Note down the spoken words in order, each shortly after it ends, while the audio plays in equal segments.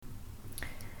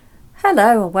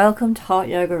Hello and welcome to Heart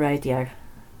Yoga Radio.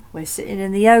 We're sitting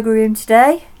in the yoga room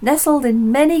today, nestled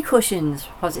in many cushions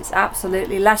because it's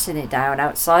absolutely lashing it down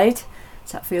outside.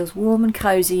 So it feels warm and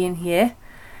cosy in here.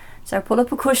 So pull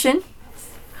up a cushion,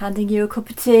 handing you a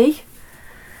cup of tea,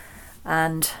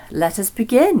 and let us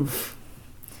begin.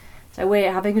 So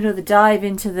we're having another dive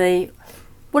into the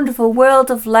wonderful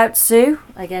world of Lao Tzu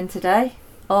again today.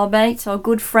 Our mate, our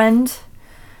good friend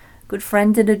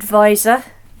and advisor.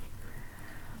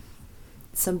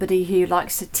 Somebody who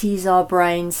likes to tease our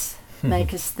brains,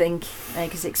 make us think,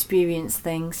 make us experience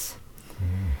things.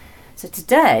 So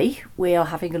today we are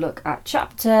having a look at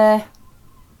chapter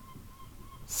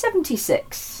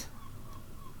 76.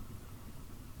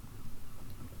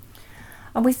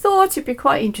 And we thought it'd be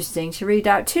quite interesting to read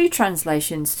out two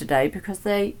translations today because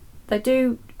they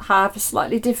do have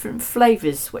slightly different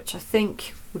flavours, which I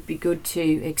think would be good to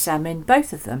examine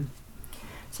both of them.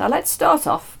 So let's start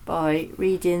off by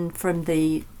reading from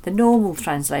the normal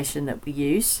translation that we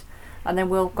use, and then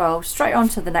we'll go straight on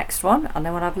to the next one, and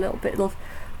then we'll have a little bit of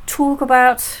talk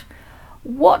about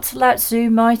what Lao Tzu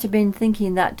might have been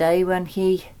thinking that day when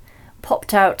he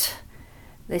popped out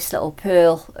this little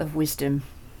pearl of wisdom.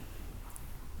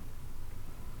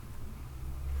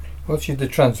 Which is the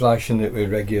translation that we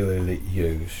regularly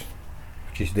use,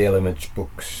 which is the Elements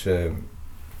Books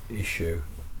issue.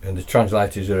 And the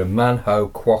translators are Man Ho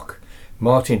Kwok,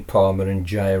 Martin Palmer and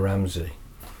Jay Ramsey,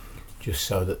 just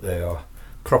so that they are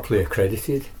properly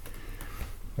accredited.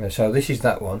 So this is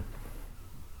that one.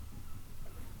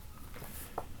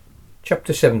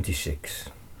 Chapter 76.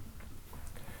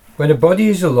 When a body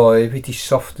is alive, it is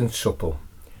soft and supple.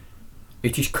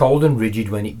 It is cold and rigid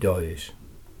when it dies.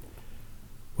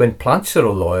 When plants are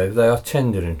alive, they are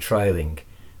tender and trailing,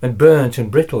 and burnt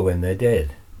and brittle when they're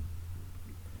dead.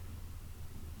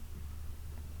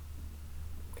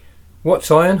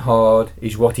 What's iron hard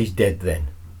is what is dead then,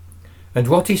 and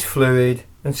what is fluid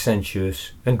and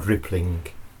sensuous and rippling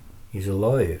is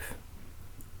alive.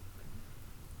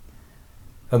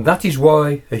 And that is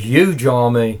why a huge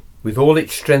army with all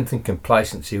its strength and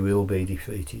complacency will be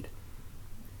defeated,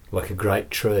 like a great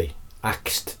tree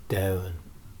axed down.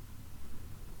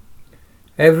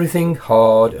 Everything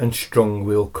hard and strong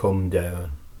will come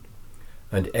down,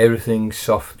 and everything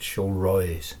soft shall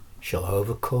rise, shall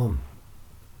overcome.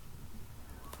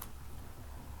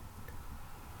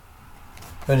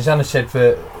 And as Anna said,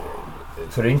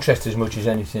 for interest as much as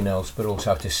anything else, but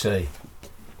also to see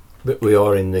that we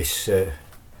are in this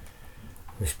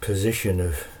position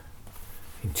of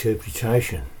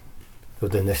interpretation,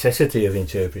 of the necessity of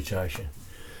interpretation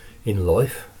in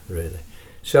life, really.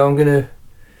 So I'm going to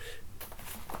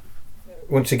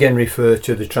once again refer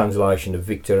to the translation of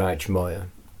Victor H. Meyer,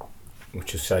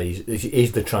 which I say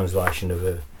is the translation of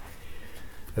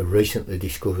a recently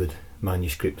discovered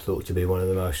manuscript thought to be one of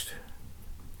the most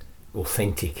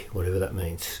authentic, whatever that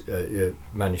means,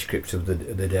 manuscripts of the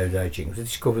Tao Te Ching. It was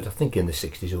discovered, I think, in the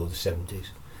 60s or the 70s.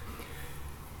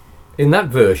 In that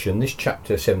version, this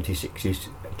chapter 76 is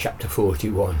chapter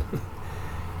 41.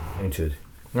 Entered.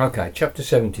 Okay, chapter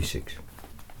 76.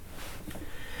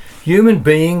 Human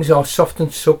beings are soft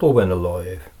and supple when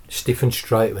alive, stiff and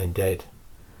straight when dead.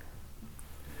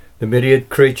 The myriad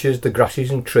creatures, the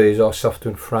grasses and trees are soft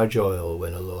and fragile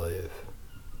when alive,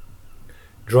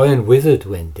 dry and withered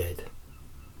when dead.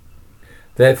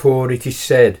 Therefore it is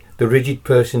said, the rigid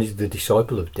person is the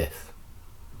disciple of death.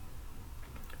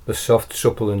 The soft,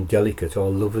 supple and delicate are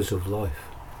lovers of life.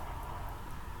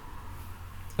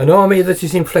 An army that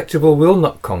is inflexible will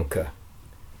not conquer.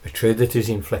 A tree that is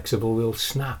inflexible will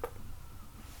snap.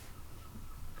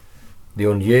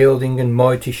 The unyielding and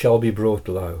mighty shall be brought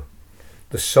low.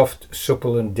 The soft,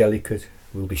 supple and delicate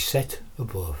will be set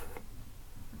above.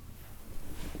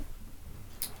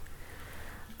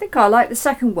 I think I like the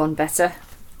second one better.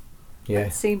 Yeah.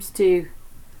 It seems to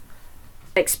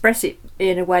express it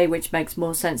in a way which makes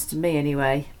more sense to me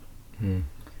anyway.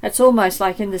 It's almost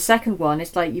like in the second one,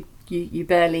 it's like you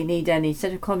barely need any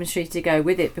sort of commentary to go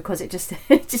with it because it just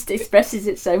expresses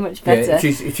it so much better.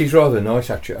 Yeah, it is rather nice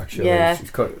actually. Yeah.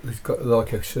 It's got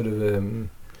like a sort of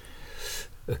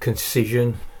a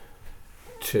concision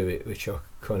to it, which I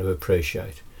kind of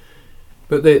appreciate.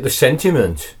 But the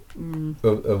sentiment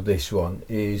of this one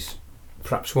is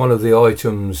perhaps one of the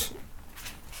items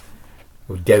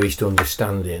of Taoist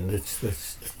understanding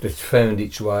that's found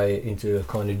its way into a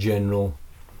kind of general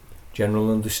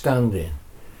understanding.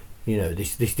 You know,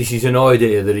 this is an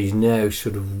idea that is now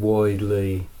sort of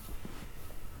widely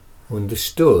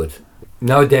understood,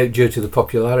 no doubt due to the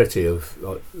popularity of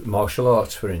martial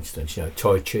arts, for instance, you know,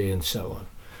 Tai Chi and so on,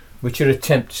 which are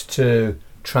attempts to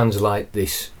translate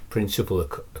this principle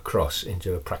across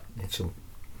into some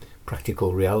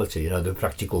practical reality. The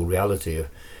practical reality of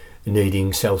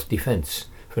needing self-defense,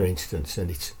 for instance, and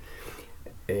it's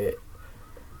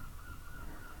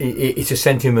a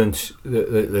sentiment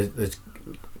that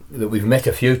we've met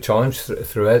a few times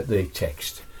throughout the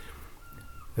text,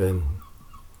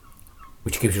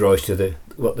 which gives rise to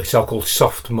what the so-called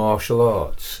soft martial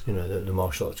arts. The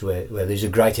martial arts where there's a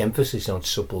great emphasis on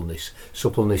suppleness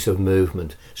of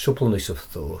movement, suppleness of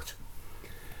thought,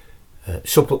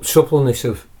 suppleness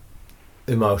of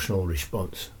emotional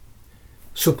response,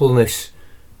 suppleness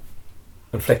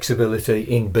and flexibility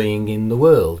in being in the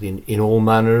world, in all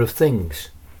manner of things,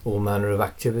 all manner of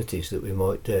activities that we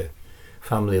might do,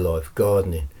 family life,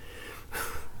 gardening,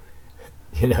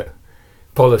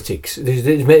 politics.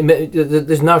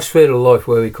 There's no sphere of life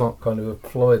where we can't kind of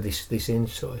apply this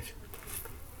insight.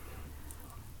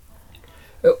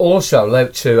 Also, Lao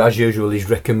Tzu, as usual, is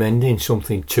recommending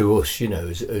something to us,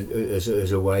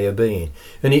 as a way of being,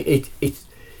 and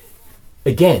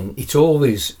it's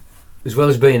always, as well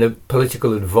as being a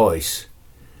political advice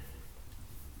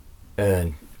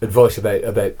and advice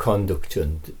about conduct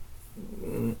and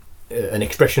an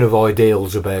expression of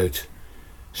ideals about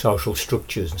social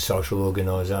structures and social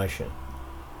organisation.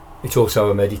 It's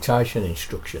also a meditation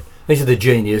instruction. This is the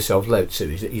genius of Lao Tzu,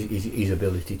 his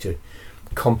ability to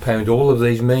compound all of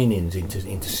these meanings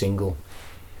into single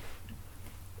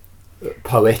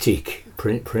poetic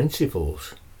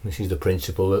principles. This is the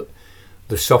principle that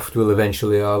the soft will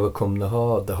eventually overcome the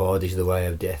hard is the way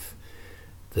of death,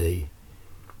 the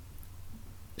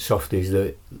soft is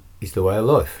the way of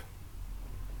life.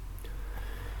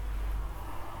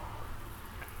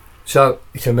 So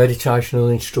it's a meditational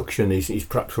instruction is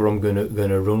perhaps what I'm going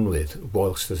to run with,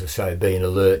 whilst, as I say, being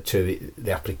alert to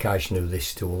the application of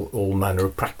this to all manner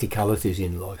of practicalities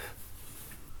in life.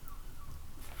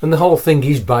 And the whole thing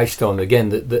is based on, again,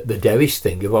 the Taoist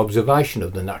thing of observation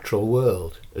of the natural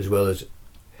world, as well as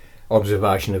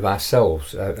observation of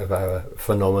ourselves, of our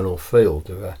phenomenal field,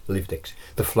 of our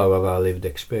the flow of our lived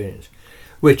experience,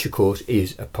 which, of course,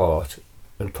 is a part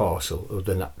and parcel of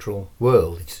the natural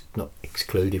world. It's not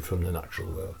excluded from the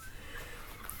natural world.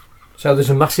 So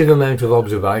there's a massive amount of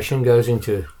observation goes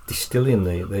into distilling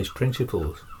these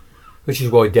principles, which is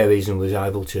why Taoism was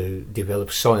able to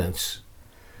develop science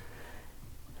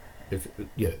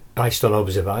based on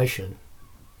observation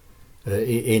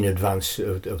in advance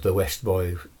of the West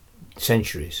by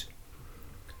centuries.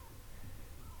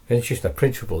 And it's just a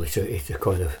principle. It's a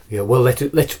kind of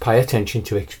let's pay attention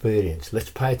to experience. Let's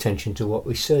pay attention to what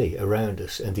we see around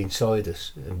us and inside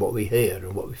us, and what we hear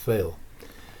and what we feel.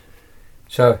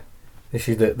 So this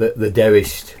is the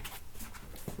Taoist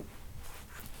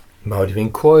mode of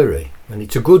inquiry, and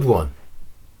it's a good one,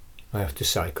 I have to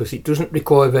say, because it doesn't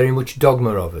require very much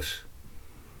dogma of us,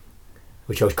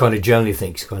 which I kind of generally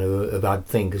think is kind of a bad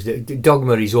thing, because the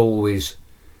dogma is always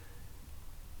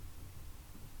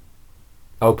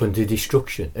open to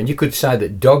destruction. And you could say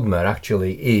that dogma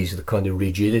actually is the kind of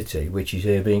rigidity which is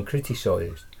here being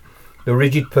criticised. The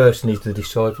rigid person is the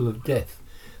disciple of death.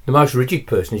 The most rigid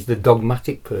person is the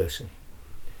dogmatic person.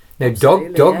 Now,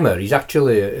 dogma is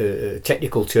actually a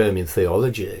technical term in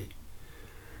theology,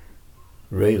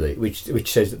 really,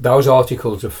 which says that those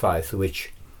articles of faith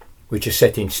which are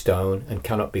set in stone and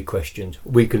cannot be questioned,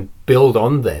 we can build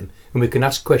on them, and we can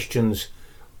ask questions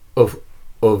of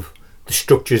the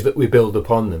structures that we build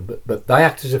upon them, but they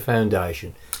act as a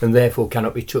foundation and therefore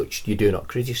cannot be touched. You do not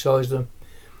criticise them.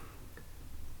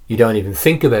 You don't even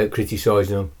think about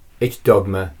criticising them. It's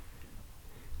dogma.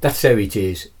 That's how it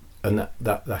is, and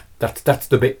that's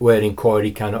the bit where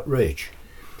inquiry cannot reach.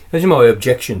 This is my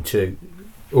objection to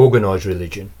organised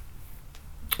religion,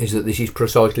 is that this is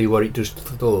precisely what it does to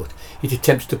thought. It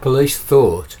attempts to police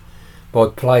thought by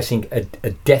placing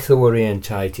a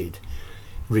death-orientated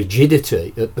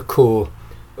rigidity at the core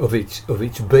of its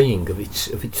being, of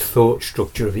its thought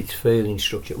structure, of its feeling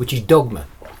structure, which is dogma.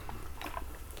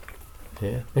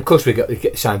 Yeah. And of course we get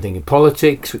the same thing in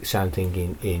politics, the same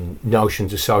thing in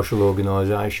notions of social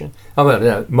organisation.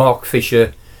 Mark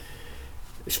Fisher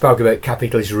spoke about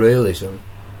capitalist realism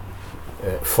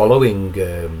following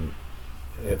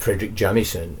Frederick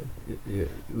Jamieson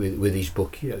with his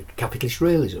book, Capitalist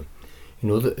Realism.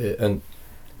 And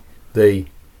the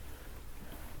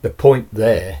point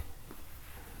there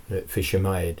that Fisher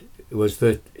made was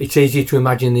that it's easy to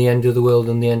imagine the end of the world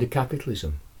and the end of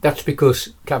capitalism. That's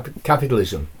because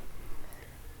capitalism,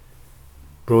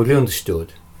 broadly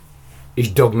understood, is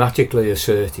dogmatically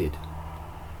asserted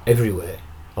everywhere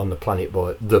on the planet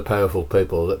by the powerful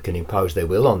people that can impose their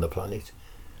will on the planet,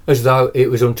 as though it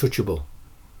was untouchable.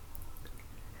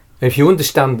 And if you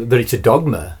understand that it's a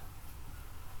dogma,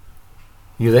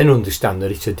 you then understand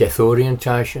that it's a death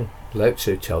orientation. Lao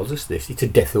Tzu tells us this. It's a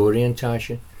death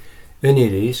orientation. And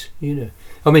it is, you know.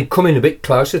 I mean, coming a bit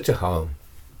closer to home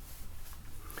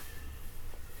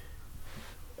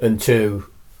and to,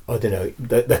 I don't know,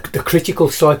 the critical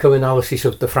psychoanalysis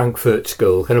of the Frankfurt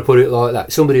School, can I put it like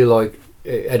that? Somebody like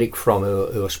Eric Fromm,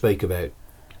 who I speak about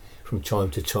from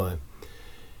time to time,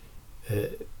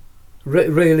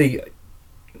 really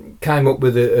came up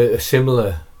with a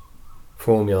similar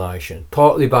formulation,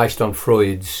 partly based on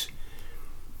Freud's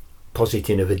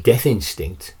positing of a death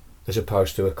instinct as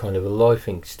opposed to a kind of a life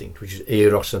instinct, which is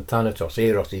eros and thanatos.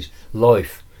 Eros is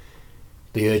life,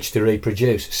 the urge to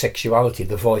reproduce, sexuality,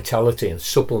 the vitality and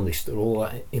suppleness that all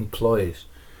that implies.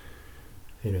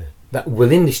 You know, that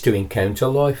willingness to encounter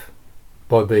life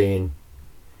by being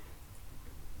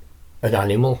an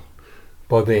animal,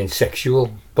 by being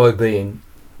sexual, by being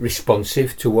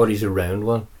responsive to what is around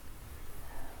one.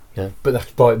 Yeah, but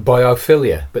that's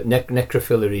biophilia. But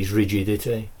necrophilia is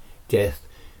rigidity, death,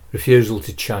 refusal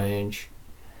to change,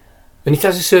 and it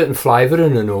has a certain flavour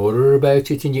and an aura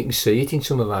about it, and you can see it in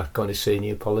some of our kind of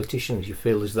senior politicians. You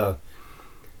feel as though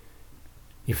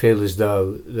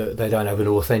they don't have an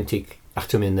authentic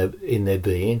atom in their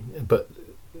being, but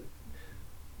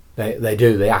they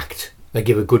do. They act. They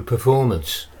give a good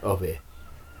performance of it.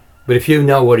 But if you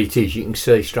know what it is, you can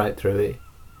see straight through it,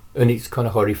 and it's kind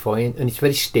of horrifying, and it's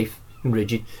very stiff and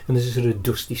rigid, and there's a sort of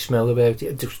dusty smell about it,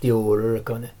 a dusty aura, a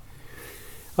kind of.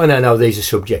 I know these are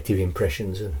subjective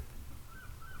impressions,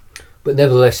 but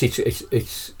nevertheless,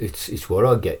 it's what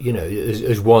I get. You know,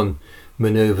 as one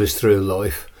manoeuvres through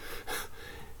life,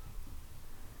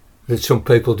 that some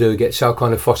people do get so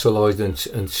kind of fossilised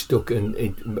and stuck,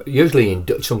 usually in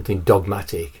something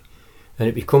dogmatic, and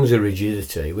it becomes a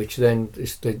rigidity, which then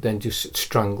just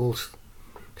strangles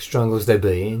their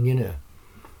being. You know.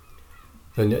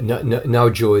 And no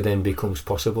joy then becomes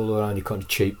possible, or only kind of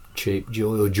cheap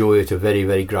joy, or joy at a very,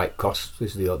 very great cost.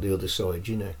 Is the other side,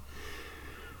 you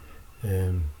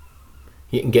know.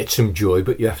 You can get some joy,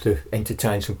 but you have to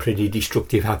entertain some pretty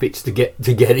destructive habits to get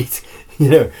it, you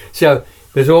know. So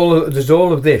there's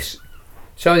all of this.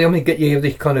 So I mean, you have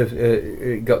this kind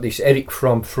of got this Eric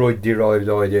Fromm Freud derived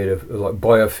idea of like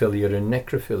biophilia and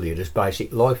necrophilia as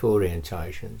basic life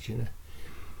orientations, you know,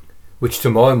 which to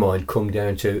my mind come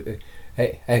down to.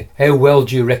 How well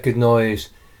do you recognise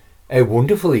how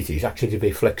wonderful it is actually to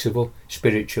be flexible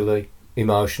spiritually,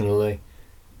 emotionally,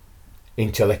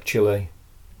 intellectually,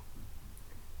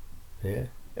 yeah,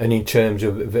 and in terms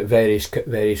of various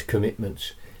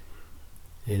commitments,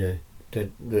 you know,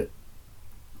 that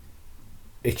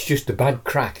it's just a bad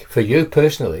crack for you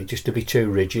personally just to be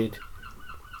too rigid.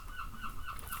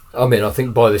 I mean, I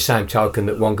think by the same token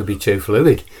that one could be too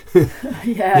fluid.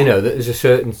 Yeah. You know, that there's a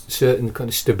certain kind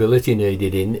of stability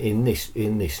needed in this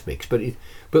mix. But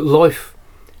life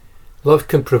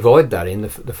can provide that in the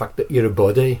fact that you're a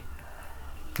body.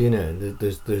 You know,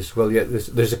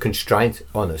 there's a constraint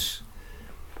on us.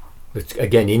 That's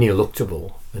again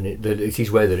ineluctable, and it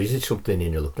is where there is something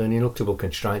ineluctable, an ineluctable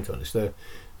constraint on us.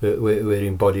 We're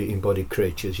embodied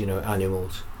creatures. You know,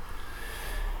 animals.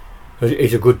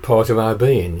 It's a good part of our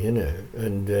being, you know,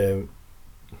 and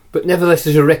but nevertheless,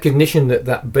 there's a recognition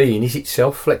that being is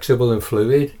itself flexible and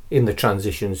fluid in the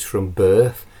transitions from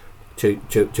birth to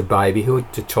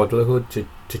babyhood, to toddlerhood,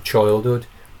 to childhood,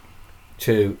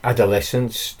 to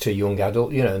adolescence, to young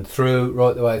adult, you know, and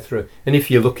right the way through. And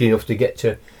if you're lucky enough to get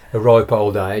to a ripe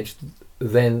old age,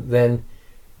 then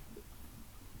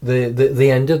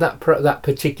the end of that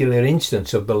particular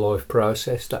instance of the life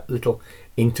process, that little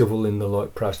interval in the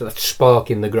life process, that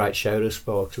spark in the great shower of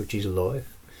sparks, which is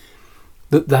life,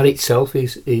 that itself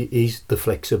is the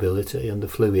flexibility and the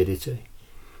fluidity.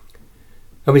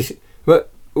 I mean,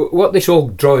 what this all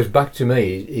drives back to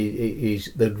me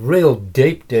is the real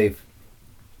deep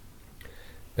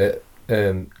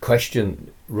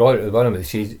question right at the bottom of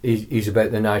this is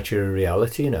about the nature of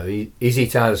reality. You know, is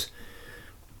it as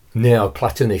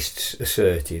Neo-Platonists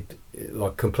asserted,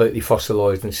 like completely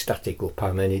fossilised and static, or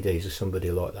Parmenides or somebody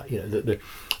like that? You know,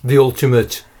 the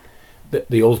ultimate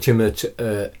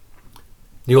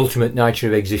nature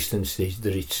of existence is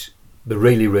that it's the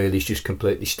really is just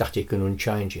completely static and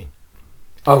unchanging.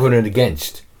 Over and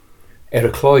against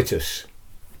Heraclitus,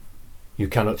 you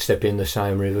cannot step in the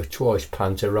same river twice,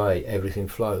 Pantarei, everything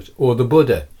flows. Or the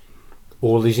Buddha,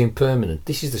 all is impermanent.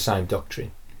 This is the same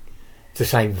doctrine. It's the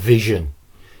same vision.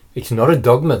 It's not a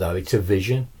dogma though, it's a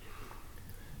vision.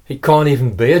 It can't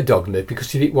even be a dogma,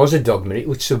 because if it was a dogma it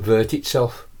would subvert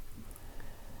itself.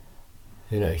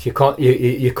 You know, you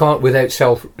can't without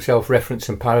self-reference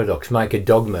and paradox make a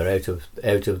dogma out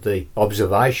of the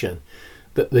observation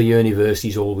that the universe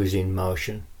is always in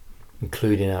motion,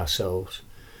 including ourselves.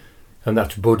 And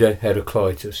that's Buddha,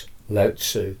 Heraclitus, Lao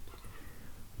Tzu,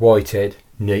 Whitehead,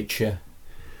 Nietzsche.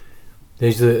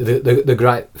 These are the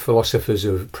great philosophers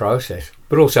of process.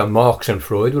 But also Marx and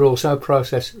Freud were also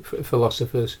process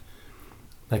philosophers.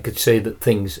 They could see that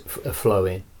things are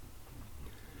flowing,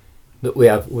 that we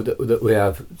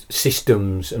have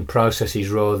systems and processes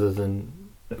rather than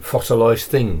fossilised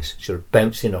things, sort of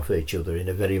bouncing off each other in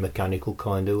a very mechanical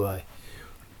kind of way.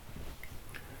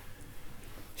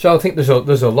 So I think there's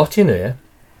a lot in here.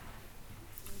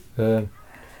 And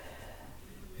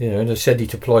I said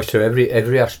it applies to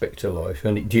every aspect of life,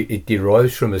 and it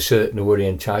derives from a certain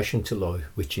orientation to life,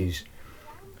 which is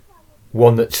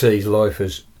one that sees life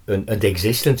as and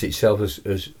existence itself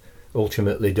as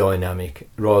ultimately dynamic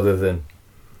rather than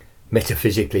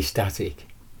metaphysically static,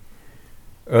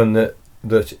 and that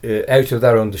out of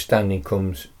that understanding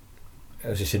comes,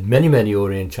 as I said, many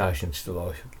orientations to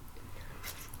life.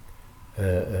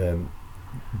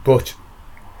 But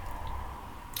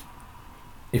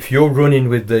if you're running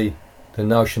with the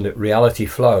notion that reality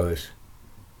flows,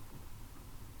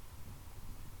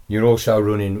 you're also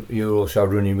running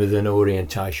with an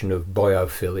orientation of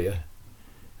biophilia,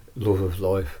 love of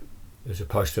life, as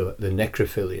opposed to the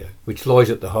necrophilia, which lies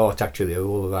at the heart actually of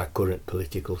all of our current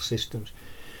political systems.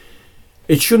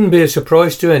 It shouldn't be a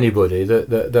surprise to anybody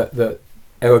that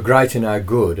our great and our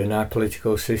good and our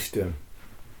political system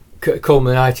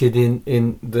culminated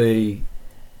in the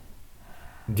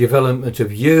development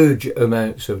of huge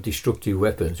amounts of destructive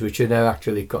weapons, which are now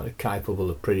actually kind of capable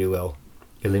of pretty well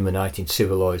eliminating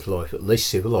civilised life, at least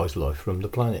civilised life, from the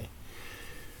planet.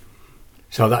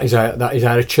 So that is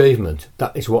our achievement.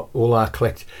 That is what all our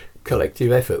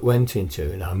collective effort went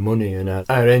into, and our money and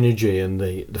our energy and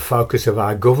the focus of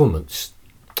our governments,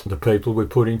 the people we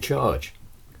put in charge.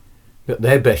 But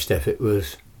their best effort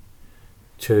was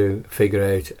to figure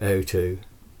out how to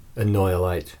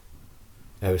annihilate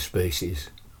our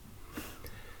species.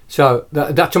 So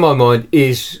that to my mind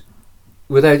is,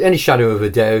 without any shadow of a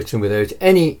doubt and without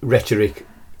any rhetoric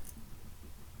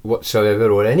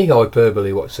whatsoever or any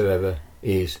hyperbole whatsoever,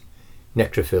 is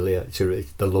necrophilia.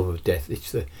 It's the love of death.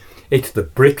 It's the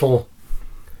brittle,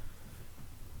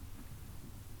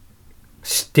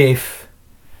 stiff,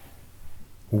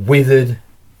 withered,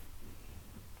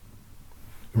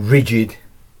 rigid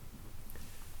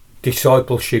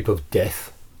discipleship of death.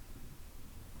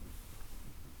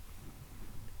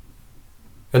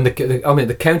 And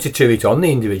the counter to it on the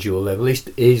individual level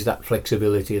is that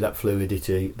flexibility, that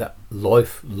fluidity, that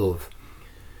life love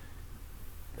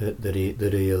that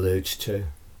he alludes to,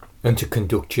 and to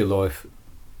conduct your life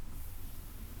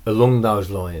along those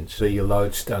lines. So your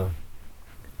lodestone,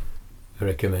 I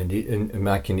recommend it, and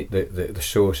making it the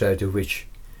source out of which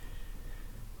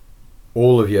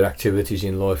all of your activities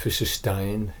in life are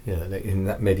sustained. In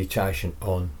that meditation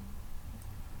on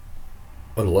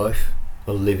life,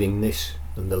 on livingness,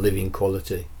 and the living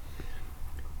quality,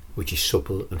 which is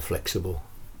supple and flexible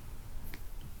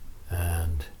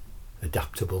and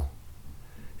adaptable,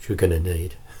 which we're going to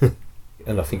need.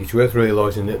 And I think it's worth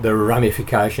realising that there are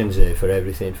ramifications there for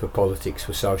everything, for politics,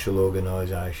 for social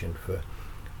organisation, for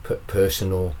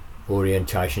personal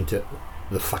orientation to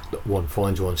the fact that one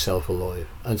finds oneself alive,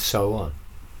 and so on.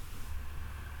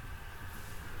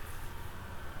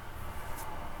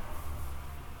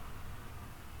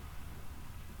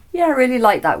 Yeah, I really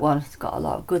like that one. It's got a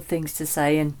lot of good things to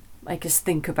say and make us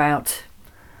think about.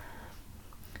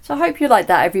 So I hope you like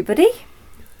that, everybody.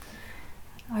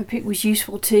 I hope it was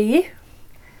useful to you.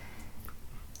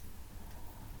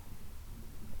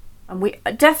 And we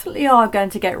definitely are going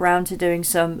to get round to doing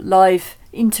some live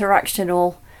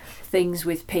interactional things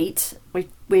with Pete.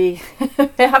 We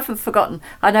haven't forgotten.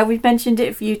 I know we've mentioned it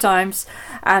a few times,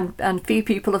 and few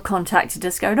people have contacted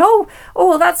us going,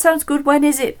 oh, that sounds good, when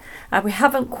is it? And we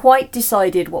haven't quite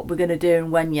decided what we're going to do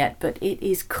and when yet, but it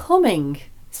is coming.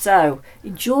 So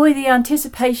enjoy the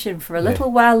anticipation for a little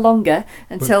while longer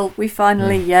until we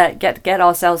finally get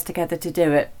ourselves together to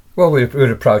do it. Well,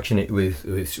 we're approaching it with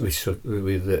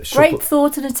great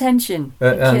thought and attention,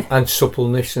 and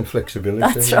suppleness and flexibility.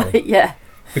 That's right, yeah.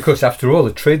 Because after all,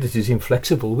 a tree that is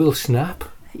inflexible will snap.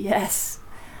 Yes.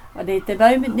 The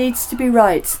moment needs to be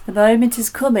right. The moment is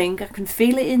coming. I can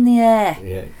feel it in the air.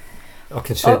 Yeah. I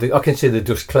can see the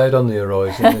dust cloud on the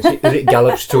horizon as it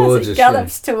gallops towards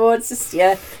us. Towards us,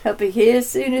 yeah. It'll be here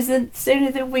sooner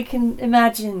than we can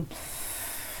imagine.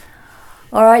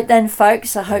 All right then,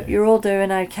 folks. I hope you're all doing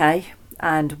okay,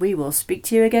 and we will speak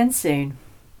to you again soon.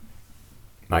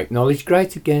 Make knowledge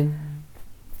great again.